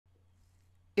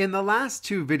In the last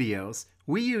two videos,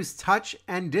 we used touch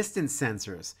and distance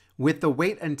sensors with the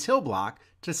wait until block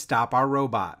to stop our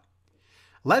robot.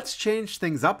 Let's change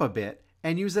things up a bit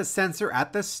and use a sensor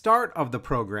at the start of the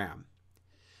program.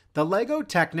 The LEGO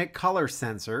Technic color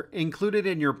sensor included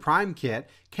in your Prime kit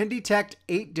can detect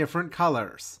 8 different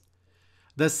colors.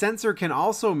 The sensor can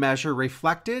also measure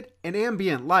reflected and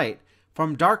ambient light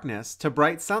from darkness to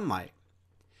bright sunlight.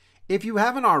 If you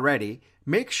haven't already,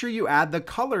 make sure you add the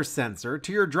color sensor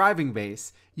to your driving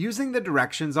base using the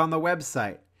directions on the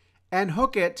website and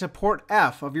hook it to port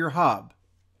F of your hub.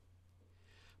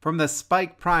 From the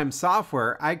Spike Prime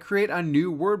software, I create a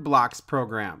new word blocks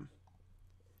program.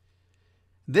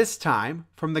 This time,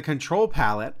 from the control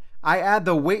palette, I add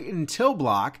the wait until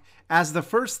block as the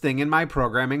first thing in my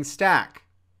programming stack.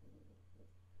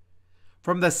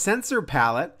 From the sensor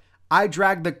palette, I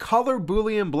drag the color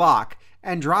Boolean block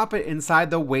and drop it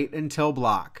inside the wait until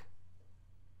block.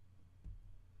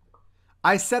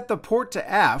 I set the port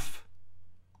to F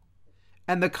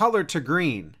and the color to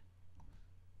green.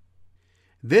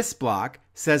 This block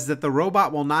says that the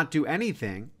robot will not do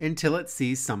anything until it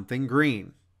sees something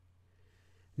green.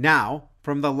 Now,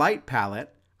 from the light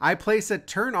palette, I place a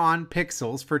turn on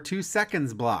pixels for 2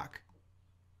 seconds block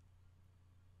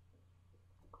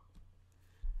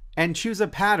and choose a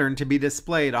pattern to be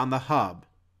displayed on the hub.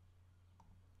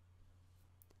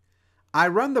 I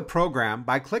run the program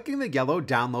by clicking the yellow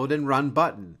Download and Run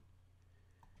button.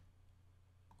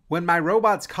 When my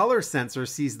robot's color sensor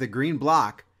sees the green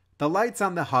block, the lights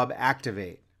on the hub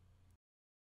activate.